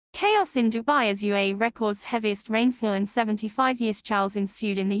Chaos in Dubai as UAE records heaviest rainfall in 75 years. Chaos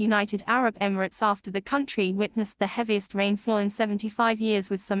ensued in the United Arab Emirates after the country witnessed the heaviest rainfall in 75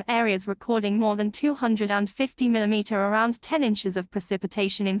 years, with some areas recording more than 250 mm, around 10 inches of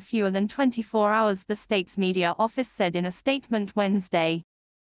precipitation in fewer than 24 hours, the state's media office said in a statement Wednesday.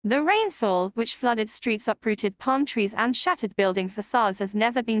 The rainfall, which flooded streets, uprooted palm trees and shattered building facades, has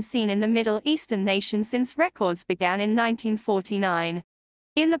never been seen in the Middle Eastern nation since records began in 1949.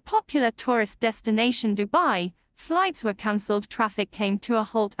 In the popular tourist destination Dubai, flights were cancelled, traffic came to a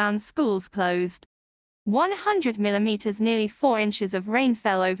halt and schools closed. 100 mm, nearly 4 inches of rain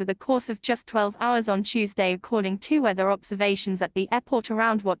fell over the course of just 12 hours on Tuesday, according to weather observations at the airport,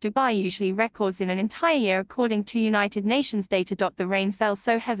 around what Dubai usually records in an entire year, according to United Nations data. The rain fell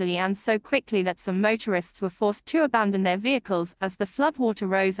so heavily and so quickly that some motorists were forced to abandon their vehicles as the floodwater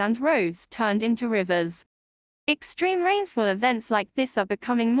rose and roads turned into rivers. Extreme rainfall events like this are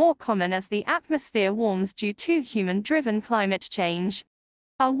becoming more common as the atmosphere warms due to human-driven climate change.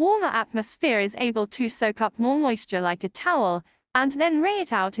 A warmer atmosphere is able to soak up more moisture like a towel, and then rain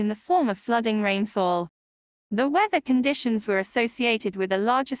it out in the form of flooding rainfall. The weather conditions were associated with a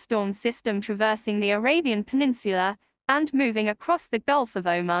larger storm system traversing the Arabian Peninsula and moving across the Gulf of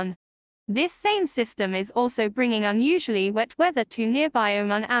Oman. This same system is also bringing unusually wet weather to nearby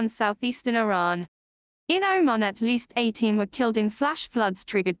Oman and southeastern Iran. In Oman, at least 18 were killed in flash floods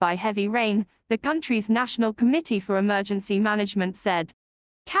triggered by heavy rain, the country's National Committee for Emergency Management said.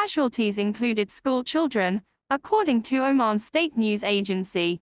 Casualties included school children, according to Oman's state news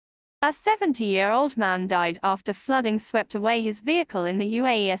agency. A 70-year-old man died after flooding swept away his vehicle in the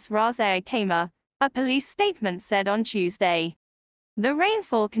UAE's Ras Al Khaimah, a police statement said on Tuesday. The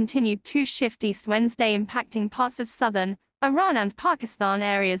rainfall continued to shift east Wednesday, impacting parts of southern Iran and Pakistan,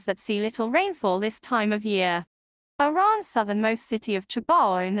 areas that see little rainfall this time of year. Iran's southernmost city of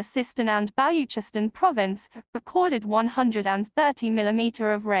Chabahar in the Sistan and Baluchistan province recorded 130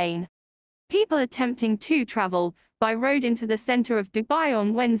 mm of rain. People attempting to travel by road into the center of Dubai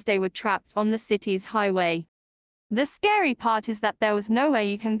on Wednesday were trapped on the city's highway. "The scary part is that there was nowhere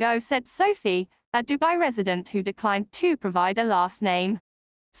you can go," said Sophie, a Dubai resident who declined to provide a last name.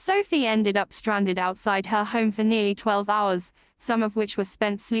 Sophie ended up stranded outside her home for nearly 12 hours, some of which were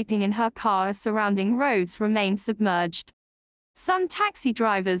spent sleeping in her car as surrounding roads remained submerged. Some taxi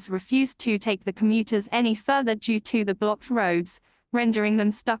drivers refused to take the commuters any further due to the blocked roads, rendering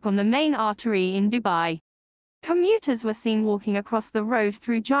them stuck on the main artery in Dubai. Commuters were seen walking across the road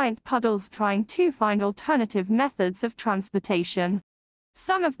through giant puddles, trying to find alternative methods of transportation.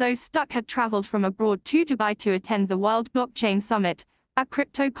 Some of those stuck had traveled from abroad to Dubai to attend the World Blockchain Summit, a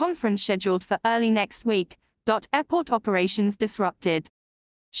crypto conference scheduled for early next week. Airport operations disrupted.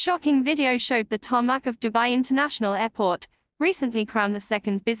 Shocking video showed the tarmac of Dubai International Airport, recently crowned the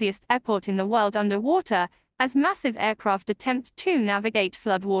second busiest airport in the world, underwater, as massive aircraft attempt to navigate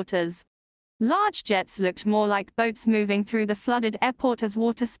floodwaters. Large jets looked more like boats moving through the flooded airport as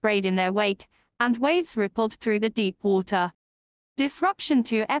water sprayed in their wake, and waves rippled through the deep water. Disruption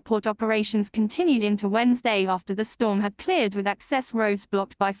to airport operations continued into Wednesday after the storm had cleared, with access roads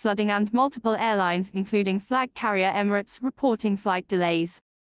blocked by flooding and multiple airlines, including flag carrier Emirates, reporting flight delays.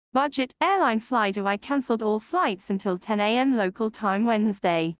 Budget airline Fly Dubai cancelled all flights until 10 a.m. local time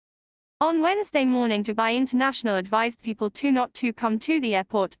Wednesday. On Wednesday morning, Dubai International advised people not to come to the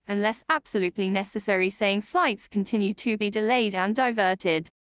airport unless absolutely necessary, saying flights continue to be delayed and diverted.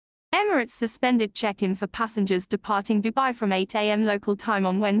 Emirates suspended check-in for passengers departing Dubai from 8 a.m. local time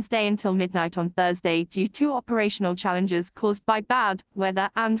on Wednesday until midnight on Thursday due to operational challenges caused by bad weather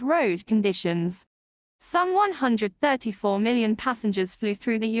and road conditions. Some 134 million passengers flew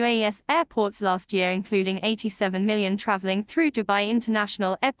through the UAE's airports last year, including 87 million traveling through Dubai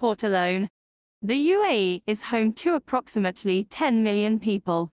International Airport alone. The UAE is home to approximately 10 million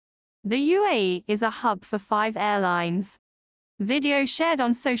people. The UAE is a hub for 5 airlines. Video shared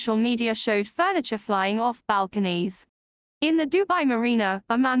on social media showed furniture flying off balconies. In the Dubai Marina,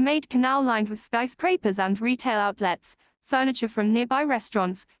 a man-made canal lined with skyscrapers and retail outlets, furniture from nearby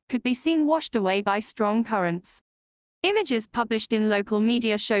restaurants could be seen washed away by strong currents. Images published in local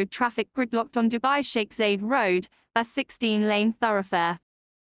media showed traffic gridlocked on Dubai's Sheikh Zayed Road, a 16-lane thoroughfare.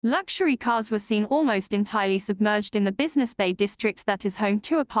 Luxury cars were seen almost entirely submerged in the Business Bay district that is home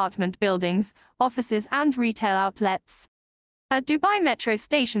to apartment buildings, offices and retail outlets. A Dubai metro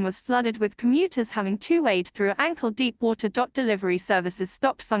station was flooded, with commuters having to wade through ankle-deep water. Delivery services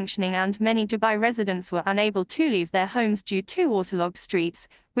stopped functioning and many Dubai residents were unable to leave their homes due to waterlogged streets,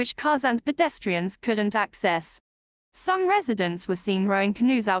 which cars and pedestrians couldn't access. Some residents were seen rowing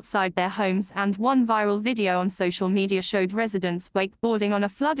canoes outside their homes, and one viral video on social media showed residents wakeboarding on a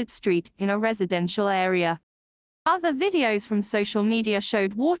flooded street in a residential area. Other videos from social media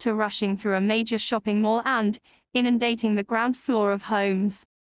showed water rushing through a major shopping mall and inundating the ground floor of homes.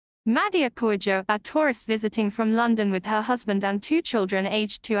 Madia Kouaja, a tourist visiting from London with her husband and 2 children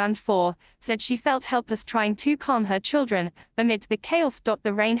aged 2 and 4, said she felt helpless trying to calm her children amid the chaos.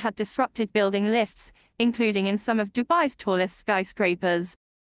 The rain had disrupted building lifts, including in some of Dubai's tallest skyscrapers.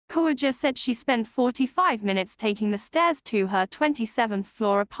 Kouaja said she spent 45 minutes taking the stairs to her 27th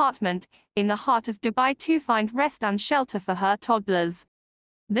floor apartment in the heart of Dubai to find rest and shelter for her toddlers.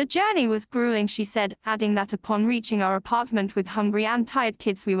 The journey was grueling, she said, adding that upon reaching our apartment with hungry and tired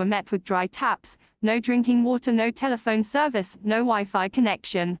kids, we were met with dry taps, no drinking water, no telephone service, no Wi-Fi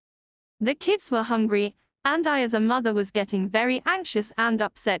connection. The kids were hungry, and I as a mother was getting very anxious and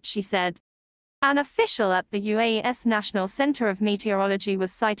upset, she said. An official at the UAE's National Center of Meteorology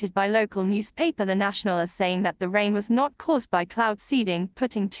was cited by local newspaper The National as saying that the rain was not caused by cloud seeding,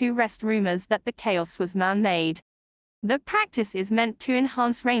 putting to rest rumors that the chaos was man-made. The practice is meant to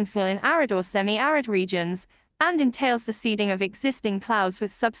enhance rainfall in arid or semi-arid regions, and entails the seeding of existing clouds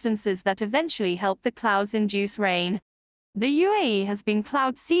with substances that eventually help the clouds induce rain. The UAE has been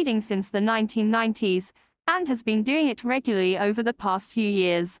cloud seeding since the 1990s, and has been doing it regularly over the past few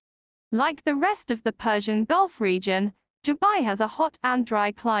years. Like the rest of the Persian Gulf region, Dubai has a hot and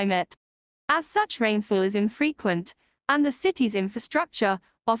dry climate. As such, rainfall is infrequent, and the city's infrastructure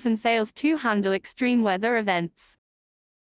often fails to handle extreme weather events.